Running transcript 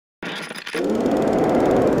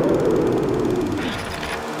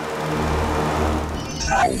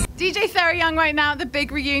DJ Sarah Young right now at the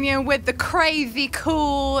big reunion with the crazy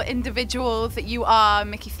cool individuals that you are,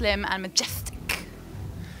 Micky Slim and Majestic.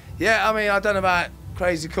 Yeah, I mean, I don't know about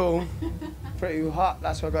crazy cool. Pretty hot,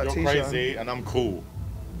 that's why I got a t-shirt. You're crazy and I'm cool.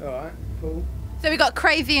 Alright, cool. So we got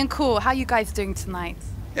crazy and cool. How are you guys doing tonight?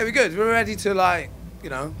 Yeah, we're good. We're ready to, like, you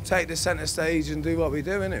know, take the centre stage and do what we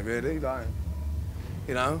do, innit, really? Like,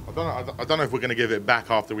 you know? I don't know if we're going to give it back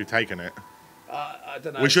after we've taken it. I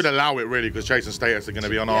don't know. We should allow it, really, because Chase and Status are going to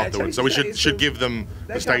be on afterwards. So we should give them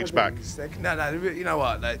the stage back. No, you know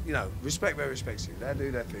what? You know, respect where respect's due. They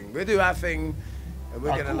do their thing. We do our thing, and we're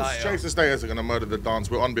going to light it up. Chase and Status are going to murder the dance.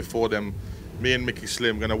 We're on before them. Me and Micky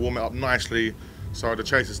Slim going to warm it up nicely. So the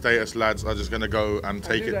Chase and Status lads are just going to go and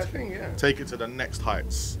take it to the next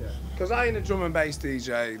heights. Because I ain't a drum and bass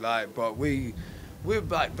DJ, like, but we're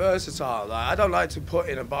like versatile. Like, I don't like to put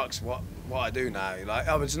in a box what I do now. Like,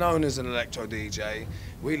 I was known as an electro DJ.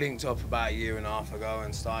 We linked up about a year and a half ago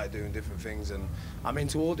and started doing different things, and I'm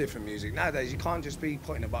into all different music. Nowadays, you can't just be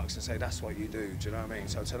put in a box and say that's what you do. Do you know what I mean?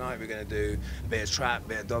 So tonight we're going to do a bit of trap, a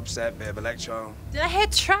bit of dubstep, a bit of electro. Did I hear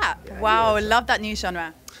trap? Yeah, wow, I love that new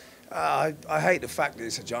genre. I hate the fact that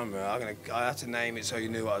it's a genre. I had to name it so you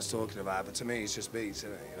knew what I was talking about, but to me it's just beats,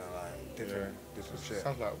 isn't it? You know, like different shit.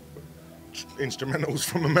 Sounds like instrumentals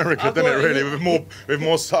from America, doesn't it? Really, with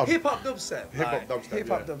more sub. Hip hop dubstep. Hip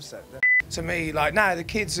hop dubstep. To me, like now the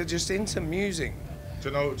kids are just into music. Do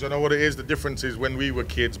you know what it is? The difference is when we were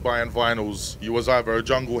kids buying vinyls, you was either a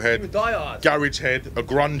jungle head, garage head, a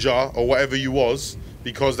grunger, or whatever you was,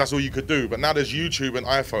 because that's all you could do. But now there's YouTube and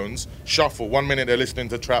iPhones, shuffle. 1 minute they're listening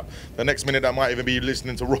to trap, the next minute they might even be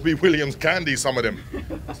listening to Robbie Williams' Candy, some of them.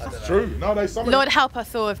 That's true. No, Lord help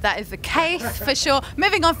us all if that is the case, for sure.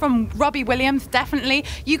 Moving on from Robbie Williams, definitely.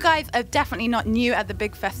 You guys are definitely not new at the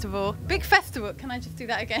big festival. Big festival, can I just do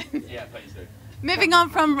that again? Yeah, please do. Moving on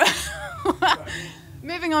from...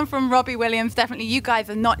 Moving on from Robbie Williams, definitely you guys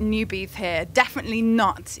are not newbies here. Definitely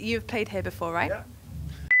not. You've played here before, right?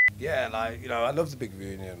 Yeah, like, you know, I love the big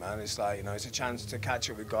reunion, man. It's like, you know, it's a chance to catch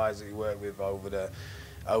up with guys that you work with over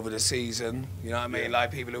the season. You know what I mean? Like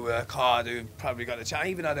people who work hard, who probably got the chance,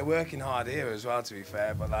 even though they're working hard here as well, to be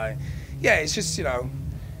fair. But like, yeah, it's just, you know,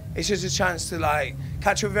 it's just a chance to like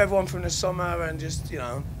catch up with everyone from the summer and just, you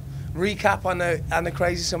know, recap on the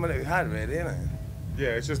crazy summer that we've had, really, isn't it?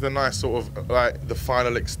 Yeah, it's just a nice sort of like the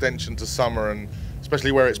final extension to summer, and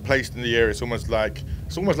especially where it's placed in the year, it's almost like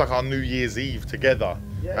our New Year's Eve together.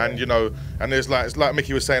 Yeah. And you know, and it's like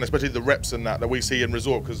Micky was saying, especially the reps and that we see in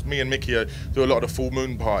resort, because me and Micky do a lot of the full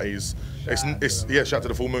moon parties. Shout out to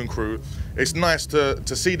the full moon crew. It's nice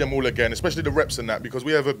to see them all again, especially the reps and that, because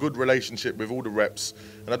we have a good relationship with all the reps,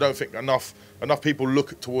 and I don't think enough people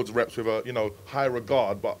look towards reps with a, you know, high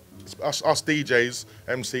regard, but us DJs,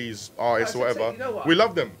 MCs, artists, or whatever, you know we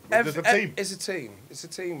love them. It's a team. It's a team. It's a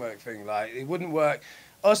teamwork thing. Like, it wouldn't work.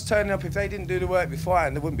 Us turning up, if they didn't do the work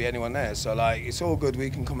beforehand, there wouldn't be anyone there. So like, it's all good.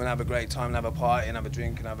 We can come and have a great time, and have a party, and have a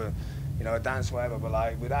drink, and have a, you know, a dance, whatever. But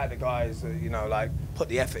like, without the guys that, you know, like put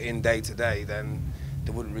the effort in day to day, then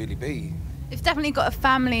there wouldn't really be. It's definitely got a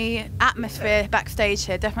family atmosphere backstage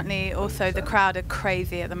here. Definitely. Also, the crowd are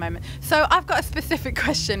crazy at the moment. So I've got a specific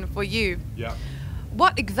question for you. Yeah.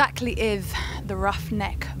 What exactly is the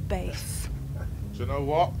roughneck bass? Do you know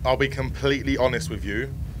what? I'll be completely honest with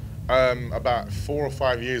you. About 4 or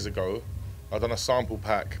 5 years ago, I done a sample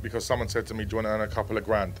pack because someone said to me, do you want to earn a couple of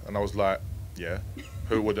grand? And I was like, yeah,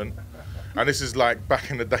 who wouldn't? And this is like back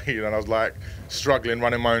in the day, and I was like struggling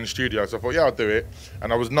running my own studio. So I thought, yeah, I'll do it.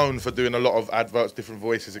 And I was known for doing a lot of adverts, different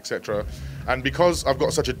voices, etc. And because I've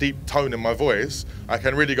got such a deep tone in my voice, I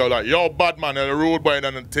can really go like, yo, bad man, and a rude boy and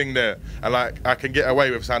a thing there. And like, I can get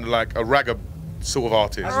away with sounding like a ragga sort of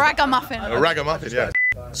artist. A ragamuffin. A ragamuffin, yeah.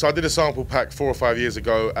 So I did a sample pack 4 or 5 years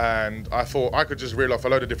ago, and I thought I could just reel off a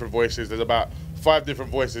load of different voices. There's about 5 different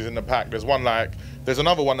voices in the pack. There's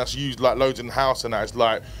another one that's used like loads in the house, and that it's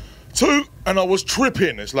like, toot, and I was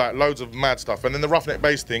tripping. It's like loads of mad stuff. And then the roughneck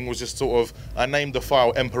bass thing was just sort of, I named the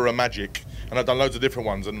file Emperor Magic, and I've done loads of different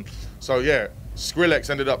ones. And so yeah, Skrillex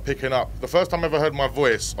ended up picking up. The first time I ever heard my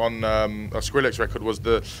voice on a Skrillex record was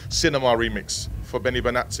the Cinema remix for Benny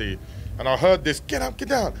Benazzi. And I heard this, get up, get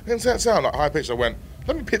down, didn't that sound like high pitch? I went,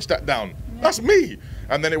 let me pitch that down. Yeah. That's me.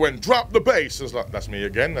 And then it went, drop the bass. I was like, that's me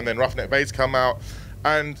again. And then roughneck bass come out,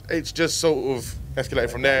 and it's just sort of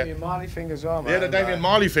escalated from there. Damian Marley thing as well, man. Yeah, the Damian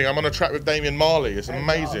Marley thing. I'm on a track with Damian Marley. It's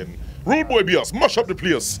amazing. Rude boy be us, mush up the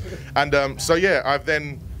place. And so yeah, I've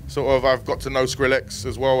got to know Skrillex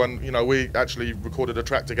as well, and you know, we actually recorded a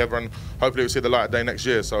track together, and hopefully we'll see the light of day next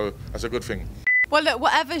year. So that's a good thing. Well, look,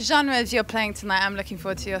 whatever genres you're playing tonight, I'm looking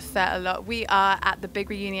forward to your set a lot. We are at the big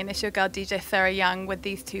reunion. It's your girl DJ Sarah Young with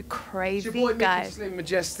these two crazy It's your boy guys. Micky Slim and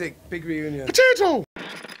Majestic, big reunion.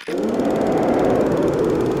 Potato!